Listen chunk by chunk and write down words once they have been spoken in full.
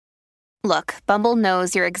Look, Bumble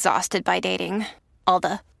knows you're exhausted by dating. All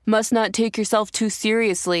the must not take yourself too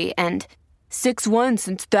seriously and 6'1"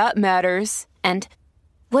 since that matters. And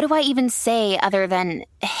what do I even say other than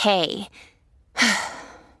hey?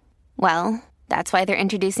 Well, that's why they're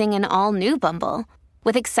introducing an all-new Bumble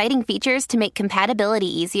with exciting features to make compatibility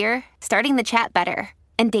easier, starting the chat better,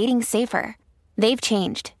 and dating safer. They've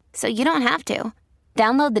changed, so you don't have to.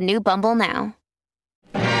 Download the new Bumble now.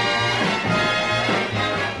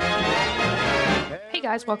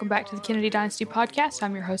 Hey guys, welcome back to the Kennedy Dynasty Podcast.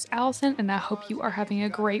 I'm your host, Allison, and I hope you are having a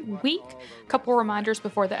great week. A couple reminders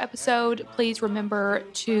before the episode. Please remember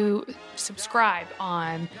to subscribe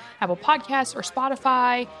on Apple Podcasts or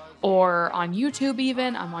Spotify or on YouTube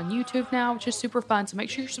even. I'm on YouTube now, which is super fun, so make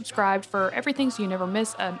sure you're subscribed for everything so you never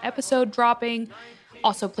miss an episode dropping.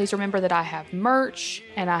 Also, please remember that I have merch,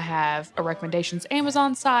 and I have a recommendations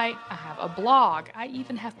Amazon site, I have a blog, I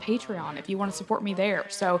even have Patreon if you want to support me there.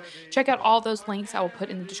 So check out all those links I will put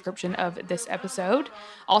in the description of this episode.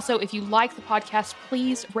 Also, if you like the podcast,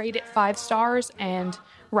 please rate it 5 stars and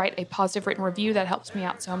write a positive written review. That helps me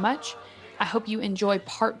out so much. I hope you enjoy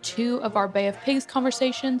part 2 of our Bay of Pigs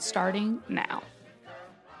conversation starting now.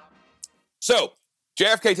 So,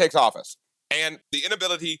 JFK takes office, and the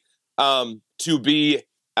inability to be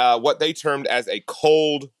what they termed as a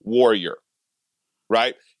cold warrior,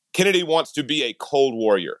 right? Kennedy wants to be a cold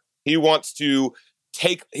warrior. He wants to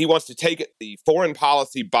take the foreign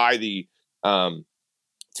policy by the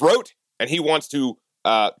throat, and he wants to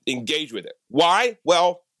engage with it. Why?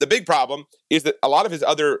 Well, the big problem is that a lot of his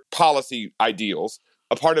other policy ideals,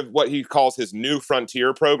 a part of what he calls his New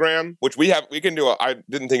Frontier program, which we can do. I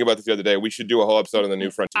didn't think about this the other day. We should do a whole episode on the New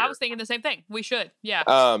Frontier. I was thinking the same thing. We should,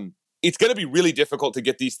 yeah. It's going to be really difficult to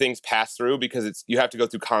get these things passed through because you have to go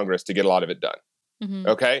through Congress to get a lot of it done. Mm-hmm.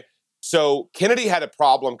 Okay? So Kennedy had a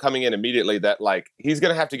problem coming in immediately that, like, he's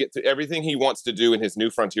going to have to get to everything he wants to do in his New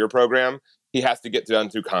Frontier program. He has to get done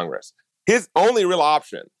through Congress. His only real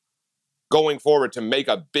option going forward to make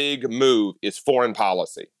a big move is foreign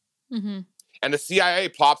policy. Mm-hmm. And the CIA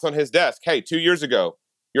plops on his desk, hey, 2 years ago,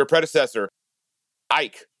 your predecessor,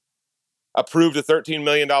 Ike, approved a $13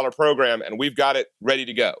 million program, and we've got it ready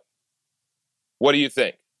to go. What do you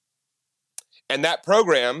think? And that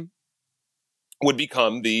program would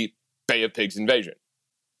become the Bay of Pigs invasion.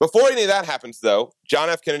 Before any of that happens, though, John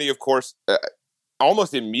F. Kennedy, of course,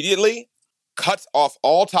 almost immediately cuts off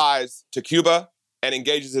all ties to Cuba and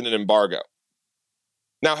engages in an embargo.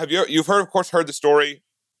 Now, you've of course, heard the story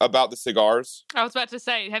about the cigars? I was about to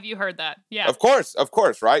say, have you heard that? Yeah. Of course,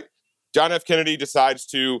 right? John F. Kennedy decides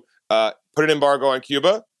to put an embargo on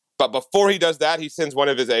Cuba. But before he does that, he sends one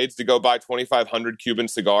of his aides to go buy 2,500 Cuban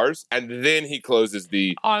cigars, and then he closes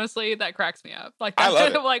the... Honestly, that cracks me up. Like, I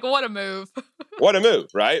love it. Like, what a move. What a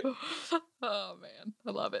move, right? Oh, man.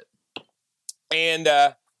 I love it. And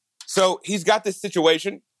so he's got this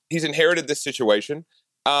situation. He's inherited this situation.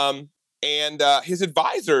 And his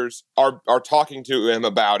advisors are talking to him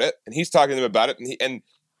about it, and he's talking to them about it, and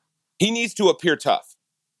he needs to appear tough.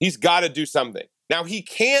 He's got to do something. Now, he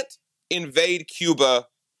can't invade Cuba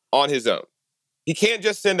on his own. He can't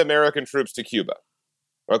just send American troops to Cuba,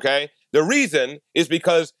 okay? The reason is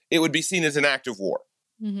because it would be seen as an act of war,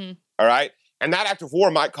 mm-hmm. All right? And that act of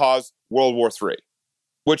war might cause World War III,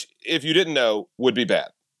 which, if you didn't know, would be bad.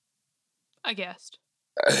 I guessed.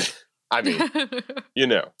 I mean, you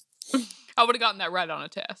know. I would have gotten that right on a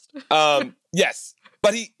test. Yes.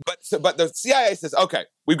 But the CIA says, okay,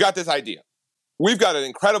 we've got this idea. We've got an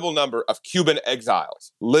incredible number of Cuban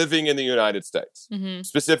exiles living in the United States, mm-hmm.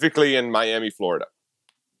 specifically in Miami, Florida.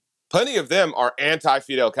 Plenty of them are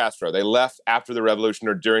anti-Fidel Castro. They left after the revolution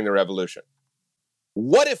or during the revolution.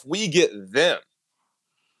 What if we get them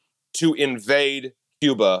to invade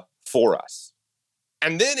Cuba for us?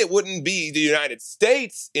 And then it wouldn't be the United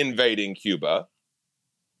States invading Cuba.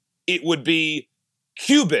 It would be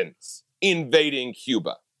Cubans invading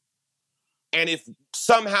Cuba. And if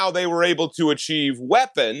somehow they were able to achieve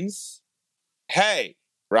weapons, hey,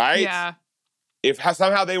 right? Yeah. If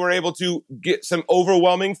somehow they were able to get some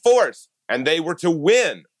overwhelming force and they were to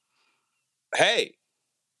win, hey,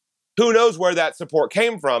 who knows where that support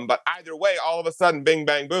came from? But either way, all of a sudden, bing,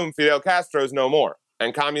 bang, boom, Fidel Castro's no more.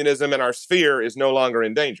 And communism in our sphere is no longer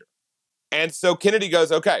in danger. And so Kennedy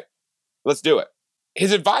goes, okay, let's do it.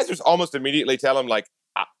 His advisors almost immediately tell him, like,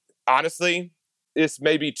 honestly, this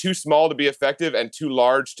may be too small to be effective and too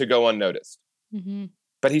large to go unnoticed. Mm-hmm.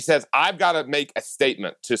 But he says, I've got to make a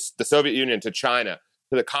statement to the Soviet Union, to China,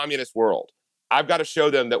 to the communist world. I've got to show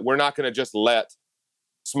them that we're not going to just let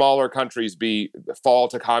smaller countries fall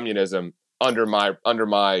to communism under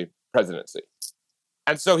my presidency.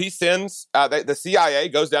 And so he sends, the CIA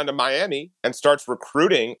goes down to Miami and starts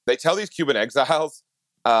recruiting. They tell these Cuban exiles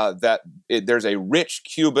that there's a rich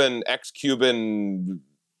ex-Cuban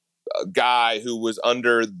guy who was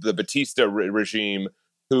under the Batista regime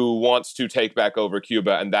who wants to take back over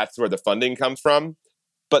Cuba, and that's where the funding comes from.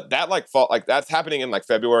 But that that's happening in like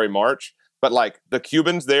February, March. But like the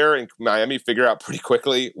Cubans there in Miami figure out pretty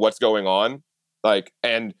quickly what's going on, like,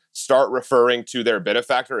 and start referring to their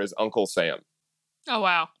benefactor as Uncle Sam. Oh,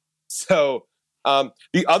 wow. So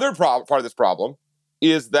the other part of this problem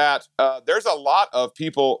is that there's a lot of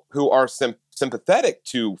people who are sympathetic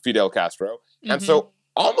to Fidel Castro. Mm-hmm. And so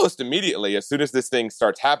almost immediately, as soon as this thing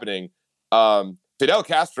starts happening, Fidel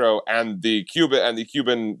Castro and the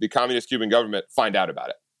communist Cuban government find out about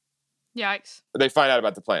it. Yikes. They find out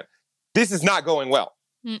about the plan. This is not going well.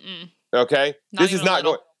 Mm-mm. Okay? This is not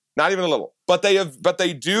going, not even a little. But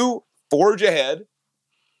they do forge ahead,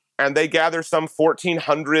 and they gather some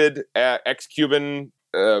 1,400 ex-Cuban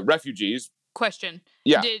refugees. Question.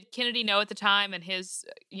 Yeah. Did Kennedy know at the time, and his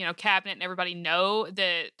cabinet and everybody know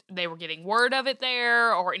that they were getting word of it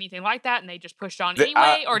there or anything like that, and they just pushed on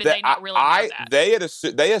anyway, or did they not really know that?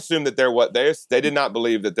 They assumed that there was. They did not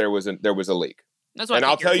believe that there was a leak. That's what and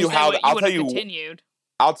I'll tell you how. Continued.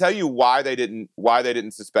 I'll tell you why they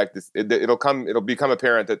didn't suspect this. It'll become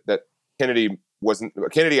apparent that Kennedy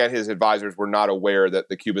and his advisors were not aware that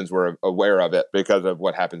the Cubans were aware of it because of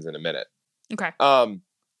what happens in a minute. Okay.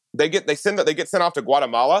 They get sent off to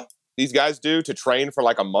Guatemala. These guys do, to train for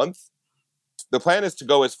like a month. The plan is to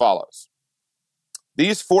go as follows.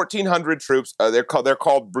 These 1,400 troops, they're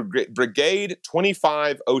called Brigade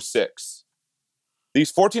 2506.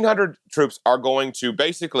 These 1,400 troops are going to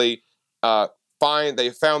basically they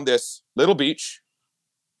found this little beach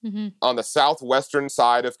on the southwestern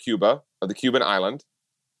side of Cuba, of the Cuban island,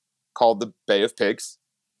 called the Bay of Pigs.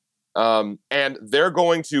 And they're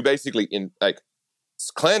going to basically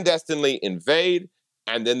clandestinely invade,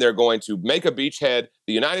 and then they're going to make a beachhead.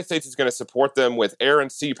 The United States is going to support them with air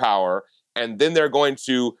and sea power, and then they're going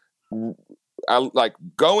to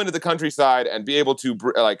go into the countryside and be able to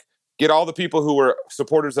get all the people who were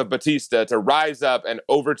supporters of Batista to rise up and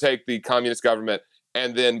overtake the communist government,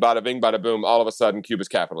 and then bada bing, bada boom, all of a sudden Cuba's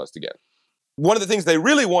capitalist again. One of the things they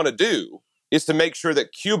really want to do is to make sure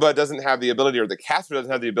that Cuba doesn't have the ability, or that Castro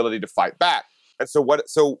doesn't have the ability to fight back. And so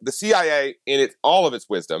the CIA, in all of its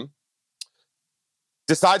wisdom,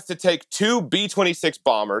 decides to take two B-26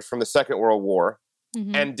 bombers from the Second World War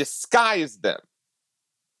and disguise them,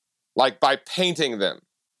 like by painting them.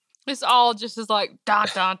 It's all just as like da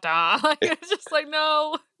da da. It's just like,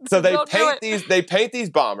 no. So they paint these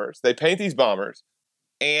bombers,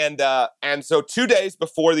 and so 2 days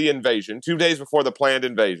before the invasion, 2 days before the planned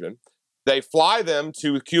invasion, they fly them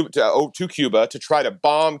to Cuba to try to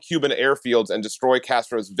bomb Cuban airfields and destroy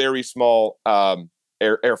Castro's very small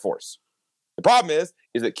air force. The problem is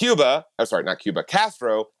that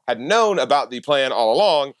Castro had known about the plan all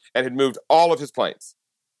along and had moved all of his planes.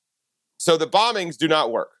 So the bombings do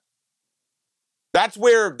not work. That's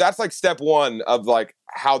like step one of like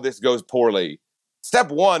how this goes poorly.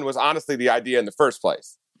 Step one was honestly the idea in the first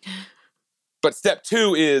place. But step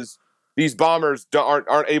two is these bombers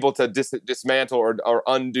aren't able to dismantle or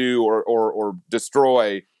undo or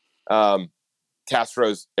destroy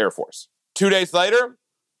Castro's air force. 2 days later,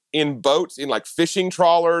 in boats, in like fishing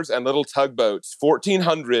trawlers and little tugboats,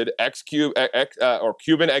 1,400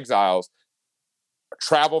 Cuban exiles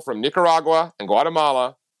travel from Nicaragua and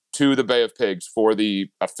Guatemala to the Bay of Pigs for the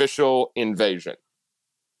official invasion.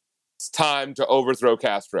 It's time to overthrow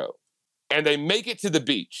Castro. And they make it to the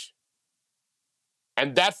beach.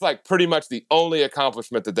 And that's like pretty much the only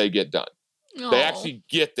accomplishment that they get done. Aww. They actually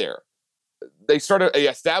get there. They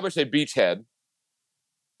establish a beachhead,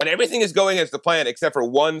 and everything is going as the plan except for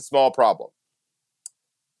one small problem.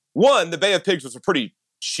 One, the Bay of Pigs was a pretty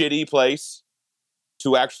shitty place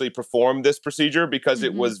to actually perform this procedure because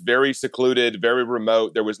it was very secluded, very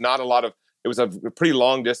remote. There was not a lot of, it was a pretty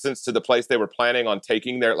long distance to the place they were planning on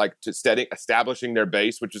taking their, establishing their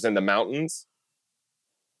base, which is in the mountains.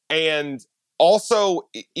 And also,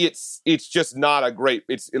 it's just not a great,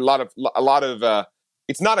 it's not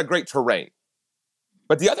a great terrain.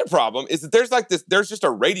 But the other problem is that there's just a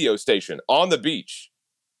radio station on the beach.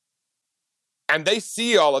 And they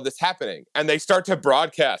see all of this happening, and they start to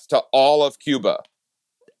broadcast to all of Cuba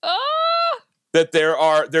that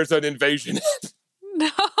there's an invasion.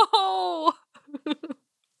 No.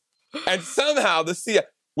 And somehow the CIA,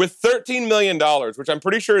 with $13 million, which I'm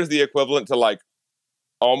pretty sure is the equivalent to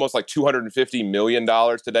almost $250 million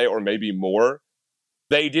today, or maybe more,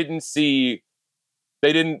 they didn't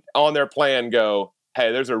on their plan go,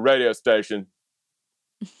 hey, there's a radio station.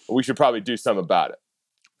 We should probably do something about it.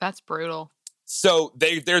 That's brutal. So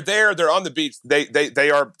they're there. They're on the beach. They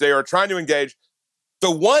are trying to engage. The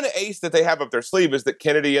one ace that they have up their sleeve is that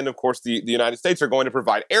Kennedy and, of course, the United States are going to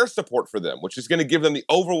provide air support for them, which is going to give them the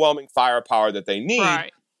overwhelming firepower that they need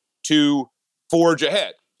to forge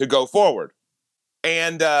ahead, to go forward.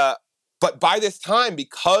 And but by this time,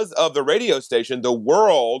 because of the radio station, the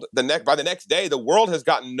world, by the next day, the world has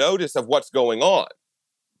gotten notice of what's going on.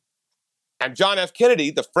 And John F. Kennedy,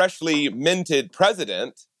 the freshly minted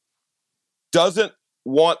president, doesn't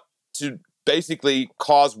want to basically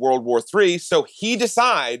cause World War III, so he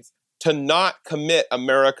decides to not commit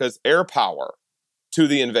America's air power to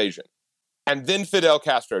the invasion. And then Fidel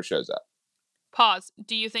Castro shows up. Pause.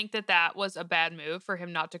 Do you think that was a bad move for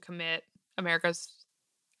him not to commit America's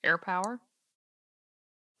air power?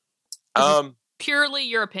 Purely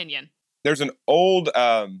your opinion. There's an old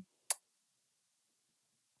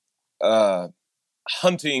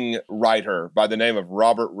hunting writer by the name of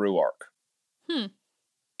Robert Ruark.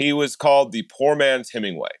 He was called the poor man's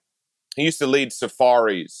Hemingway. He used to lead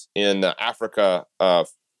safaris in Africa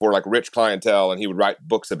for like rich clientele, and he would write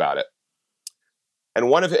books about it. And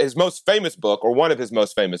one of his most famous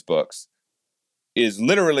books is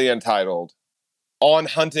literally entitled On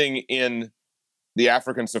Hunting in the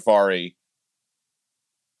African Safari.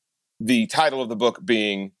 The title of the book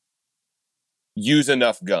being Use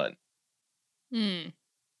Enough Gun. And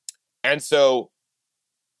so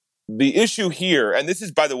the issue here, and this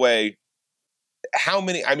is, by the way,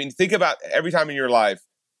 think about every time in your life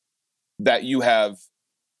that you have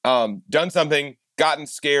done something, gotten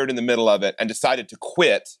scared in the middle of it, and decided to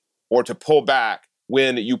quit or to pull back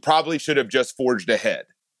when you probably should have just forged ahead.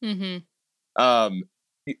 For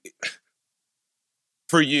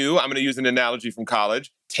you, I'm going to use an analogy from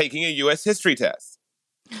college, taking a U.S. history test.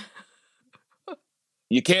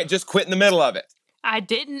 You can't just quit in the middle of it. I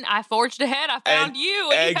didn't. I forged ahead. I found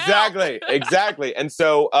you. And Exactly. And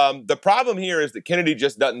so the problem here is that Kennedy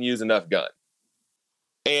just doesn't use enough gun.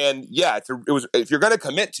 And yeah, if you're going to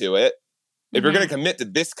commit to it, if you're going to commit to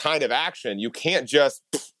this kind of action, you can't just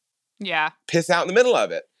piss out in the middle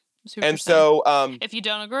of it. And so if you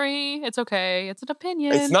don't agree, it's okay. It's an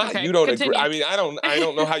opinion. It's not okay, you don't continue. agree. I mean, I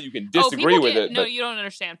don't know how you can disagree with it. No, you don't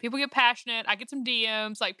understand. People get passionate. I get some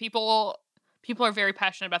DMs. Like people are very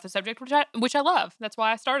passionate about the subject, which I love. That's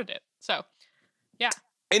why I started it. So, yeah.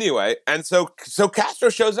 Anyway, and so Castro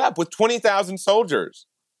shows up with 20,000 soldiers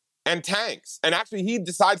and tanks. And actually, he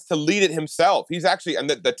decides to lead it himself. He's actually, and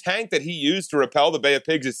the tank that he used to repel the Bay of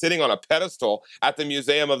Pigs is sitting on a pedestal at the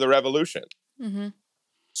Museum of the Revolution.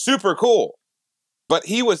 Super cool. But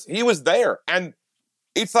he was there. And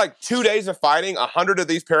it's like 2 days of fighting. 100 of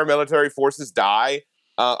these paramilitary forces die.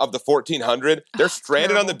 Of the 1,400, they're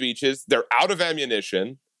stranded on the beaches. They're out of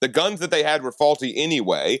ammunition. The guns that they had were faulty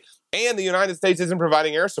anyway. And the United States isn't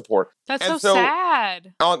providing air support. That's so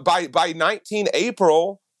sad. By 19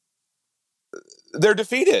 April, they're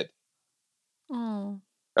defeated.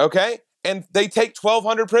 Okay? And they take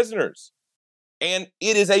 1,200 prisoners. And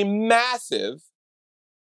it is a massive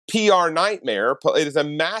PR nightmare. It is a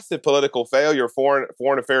massive political failure,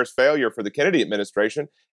 foreign affairs failure for the Kennedy administration,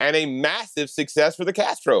 and a massive success for the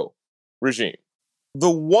Castro regime. The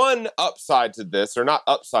one upside to this, or not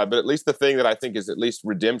upside, but at least the thing that I think is at least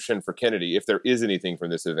redemption for Kennedy, if there is anything from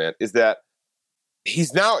this event, is that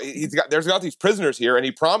there's got these prisoners here, and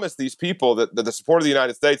he promised these people that the support of the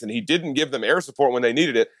United States, and he didn't give them air support when they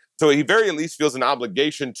needed it. So he very least feels an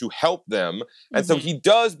obligation to help them. And so he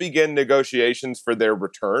does begin negotiations for their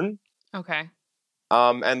return. Okay.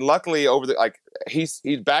 And luckily he's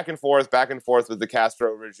back and forth with the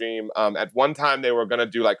Castro regime. At one time they were going to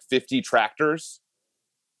do like 50 tractors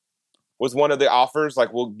was one of the offers.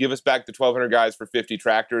 Like, we'll give us back the 1,200 guys for 50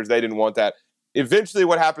 tractors. They didn't want that. Eventually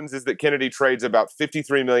what happens is that Kennedy trades about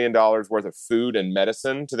 $53 million worth of food and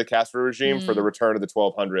medicine to the Castro regime for the return of the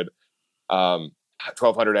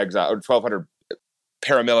 1,200 exile or 1,200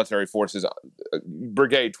 paramilitary forces,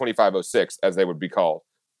 Brigade 2506, as they would be called.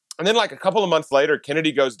 And then, like a couple of months later,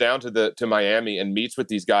 Kennedy goes down to Miami and meets with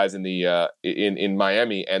these guys in the in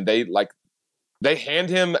Miami, and they hand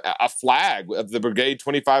him a flag of the Brigade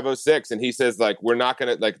 2506, and he says, like, we're not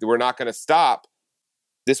gonna stop.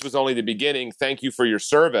 This was only the beginning. Thank you for your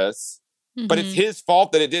service. But it's his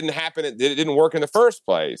fault that it didn't happen. It didn't work in the first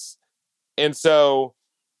place. And so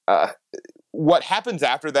what happens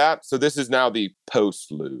after that? So this is now the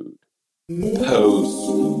postlude.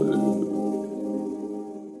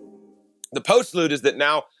 The postlude is that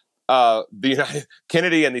now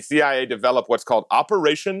Kennedy and the CIA develop what's called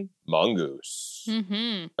Operation Mongoose.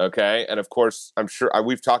 Okay, and of course, I'm sure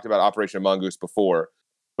we've talked about Operation Mongoose before.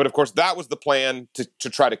 But of course, that was the plan to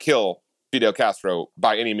try to kill Fidel Castro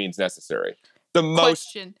by any means necessary.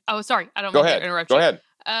 Question. Oh, sorry. I don't Go mean ahead. to interrupt Go you.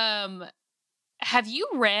 ahead. Have you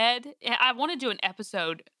read? I want to do an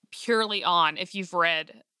episode purely on, if you've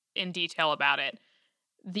read in detail about it,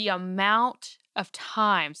 the amount of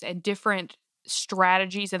times and different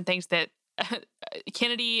strategies and things that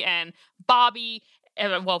Kennedy and Bobby,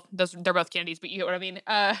 well, they're both Kennedys, but you know what I mean,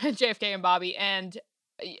 JFK and Bobby, and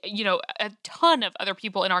a ton of other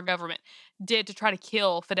people in our government did to try to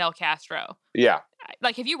kill Fidel Castro. Yeah.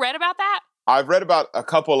 Like, have you read about that? I've read about a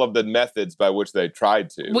couple of the methods by which they tried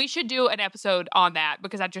to. We should do an episode on that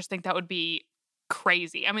because I just think that would be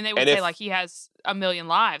crazy. I mean, they would say like he has a million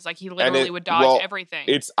lives. Like he literally would dodge everything.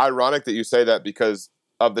 It's ironic that you say that because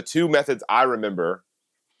of the two methods I remember,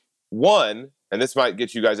 one, and this might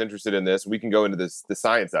get you guys interested in this, we can go into the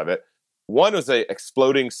science of it. One was a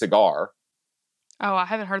exploding cigar. Oh, I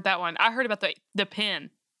haven't heard that one. I heard about the pin.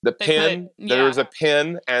 The pin, there was a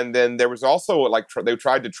pin, and then there was also they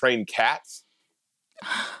tried to train cats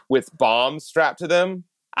with bombs strapped to them.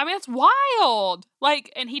 I mean, that's wild.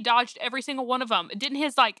 Like, and he dodged every single one of them. Didn't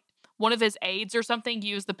one of his aides or something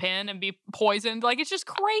use the pin and be poisoned? Like, it's just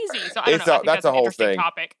crazy. So I don't know. I think that's a whole thing.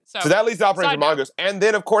 Topic. So that leads to Operation Mongoose, and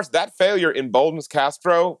then of course that failure emboldens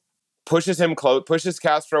Castro, pushes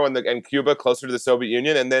Castro and Cuba closer to the Soviet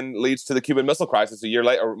Union, and then leads to the Cuban Missile Crisis a year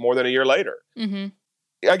later, or more than a year later. Mm-hmm.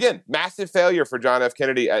 Again, massive failure for John F.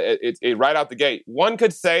 Kennedy right out the gate. One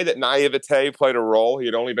could say that naivete played a role. He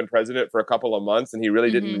had only been president for a couple of months, and he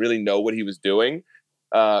really didn't really know what he was doing.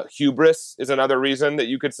 Hubris is another reason that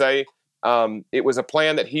you could say. It was a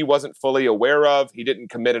plan that he wasn't fully aware of. He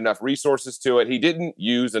didn't commit enough resources to it. He didn't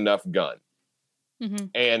use enough gun.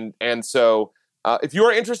 Mm-hmm. And so if you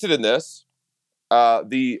are interested in this,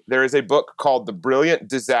 there is a book called The Brilliant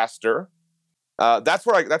Disaster. That's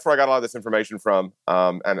where I got a lot of this information from,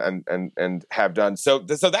 and have done. So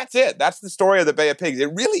that's it. That's the story of the Bay of Pigs. It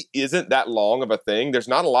really isn't that long of a thing. There's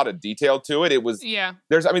not a lot of detail to it. It was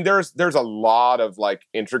There's a lot of like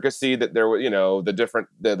intricacy that there was, the different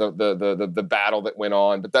the battle that went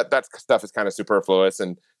on, but that stuff is kind of superfluous,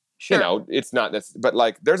 and it's not necessary. But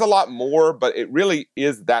like there's a lot more. But it really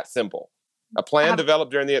is that simple. A plan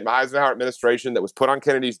developed during the Eisenhower administration that was put on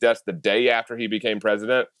Kennedy's desk the day after he became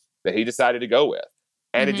president, that he decided to go with.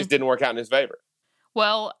 And it just didn't work out in his favor.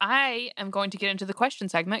 Well, I am going to get into the question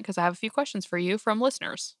segment because I have a few questions for you from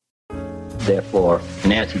listeners. Therefore,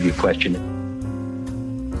 in answer to your question.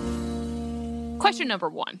 Question number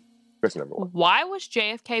one. Why was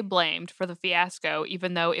JFK blamed for the fiasco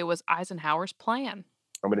even though it was Eisenhower's plan?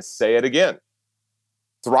 I'm going to say it again.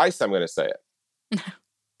 Thrice I'm going to say it.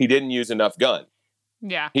 He didn't use enough gun.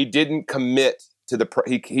 Yeah. He didn't commit to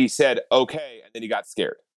he said, okay, and then he got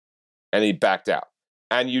scared. And he backed out.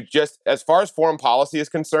 And you just, as far as foreign policy is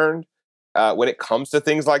concerned, when it comes to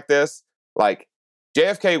things like this, like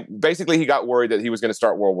JFK, basically he got worried that he was going to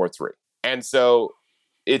start World War III. And so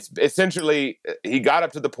it's essentially, he got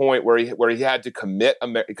up to the point where he had to commit,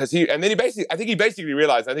 because I think he basically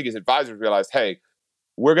realized, I think his advisors realized, hey,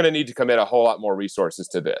 we're going to need to commit a whole lot more resources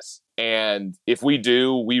to this. And if we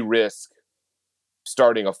do, we risk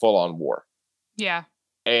starting a full-on war. Yeah.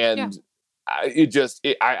 And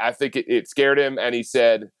I think it scared him, and he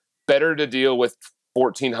said, better to deal with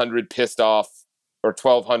 1,400 pissed off or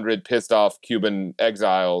 1,200 pissed off Cuban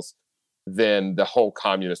exiles than the whole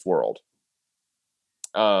communist world.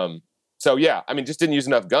 So yeah, I mean, just didn't use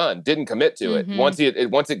enough gun, didn't commit to it. Once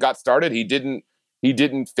it got started, he didn't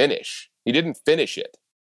finish. He didn't finish it.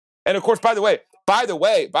 And of course, by the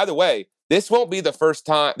way, this won't be the first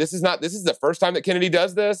time. This is the first time that Kennedy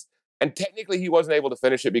does this. And technically, he wasn't able to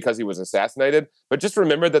finish it because he was assassinated. But just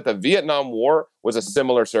remember that the Vietnam War was a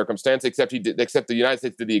similar circumstance, except the United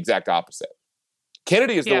States did the exact opposite.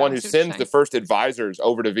 Kennedy is the one who sends the first advisors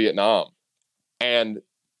over to Vietnam. And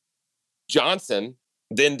Johnson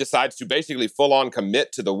then decides to basically full-on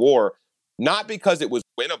commit to the war, not because it was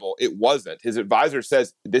winnable. It wasn't. His advisor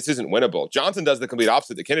says, this isn't winnable. Johnson does the complete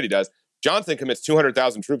opposite that Kennedy does. Johnson commits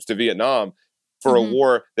 200,000 troops to Vietnam for a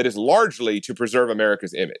war that is largely to preserve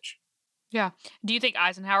America's image. Yeah. Do you think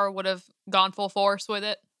Eisenhower would have gone full force with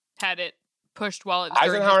it? Had it pushed while it was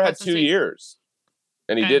Eisenhower had 2 years,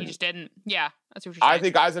 and he didn't. He just didn't. Yeah, that's what you're saying. I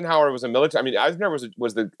think Eisenhower was a military. I mean, Eisenhower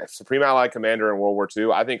was the Supreme Allied Commander in World War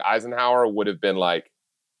II. I think Eisenhower would have been like,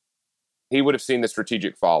 he would have seen the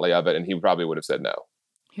strategic folly of it, and he probably would have said no.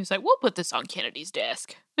 He was like, we'll put this on Kennedy's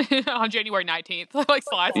desk on January 19th. Like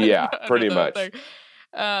slides. Yeah, pretty much.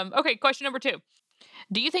 Okay, question number 2.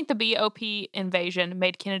 Do you think the BOP invasion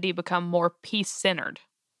made Kennedy become more peace-centered?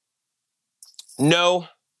 No.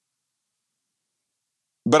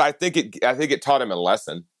 But I think it taught him a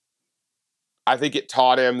lesson. I think it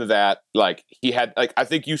taught him that, like, he had, like, I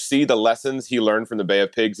think you see the lessons he learned from the Bay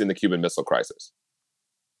of Pigs in the Cuban Missile Crisis.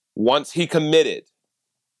 Once he committed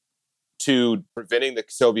to preventing the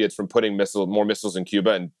Soviets from putting more missiles in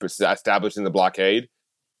Cuba and establishing the blockade,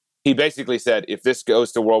 he basically said, if this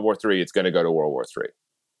goes to World War III, it's going to go to World War III.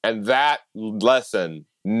 And that lesson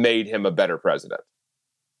made him a better president.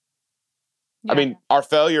 Yeah. I mean, our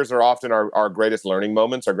failures are often our greatest learning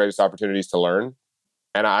moments, our greatest opportunities to learn.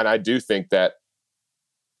 And I do think that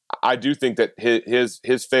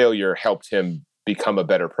his failure helped him become a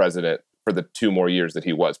better president for the 2 more years that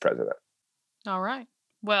he was president. All right.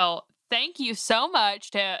 Well, thank you so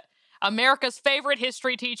much to America's favorite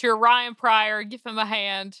history teacher, Ryan Pryor. Give him a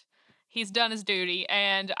hand. He's done his duty,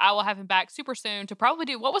 and I will have him back super soon to probably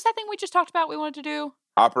do, what was that thing we just talked about we wanted to do?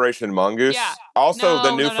 Operation Mongoose. Yeah. Also,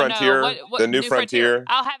 the New Frontier. The New Frontier.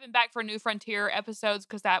 I'll have him back for New Frontier episodes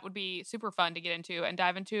because that would be super fun to get into and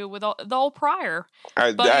dive into with the old Pryor.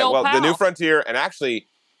 The New Frontier, and actually,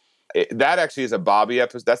 that actually is a Bobby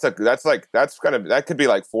episode. That could be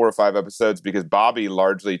like 4 or 5 episodes because Bobby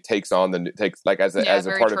largely takes on as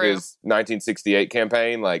a part of his 1968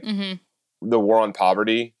 campaign, like the war on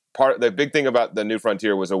poverty. The big thing about the New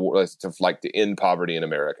Frontier was to end poverty in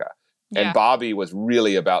America. And Bobby was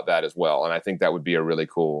really about that as well. And I think that would be a really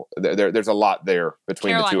cool, there's a lot there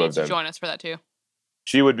between Caroline the two of them. Caroline needs to join us for that too.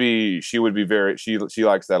 She would be very, she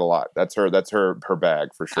likes that a lot. That's her bag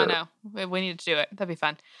for sure. I know. We need to do it. That'd be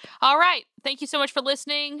fun. All right. Thank you so much for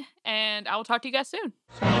listening. And I will talk to you guys soon.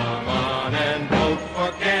 Come on and vote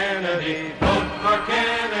for Kennedy. Vote for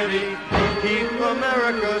Kennedy. Keep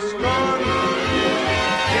America strong.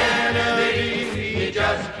 Kennedy, he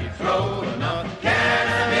just keeps rolling up.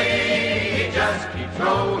 Kennedy, he just keeps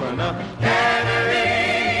rolling up.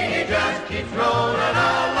 Kennedy, he just keeps rolling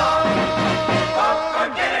along. Vote for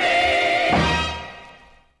Kennedy.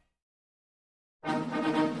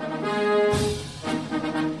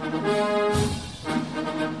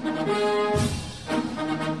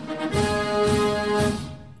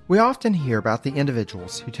 We often hear about the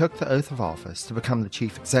individuals who took the oath of office to become the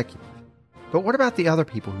chief executive. But what about the other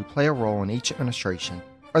people who play a role in each administration,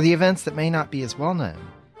 or the events that may not be as well known,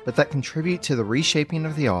 but that contribute to the reshaping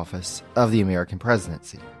of the office of the American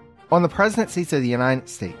presidency? On the Presidencies of the United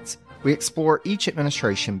States, we explore each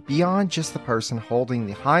administration beyond just the person holding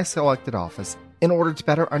the highest elected office in order to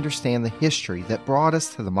better understand the history that brought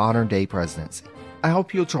us to the modern-day presidency. I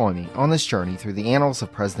hope you'll join me on this journey through the annals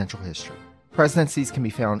of presidential history. Presidencies can be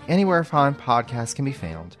found anywhere fine podcasts can be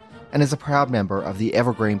found, and is a proud member of the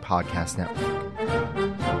Evergreen Podcast Network.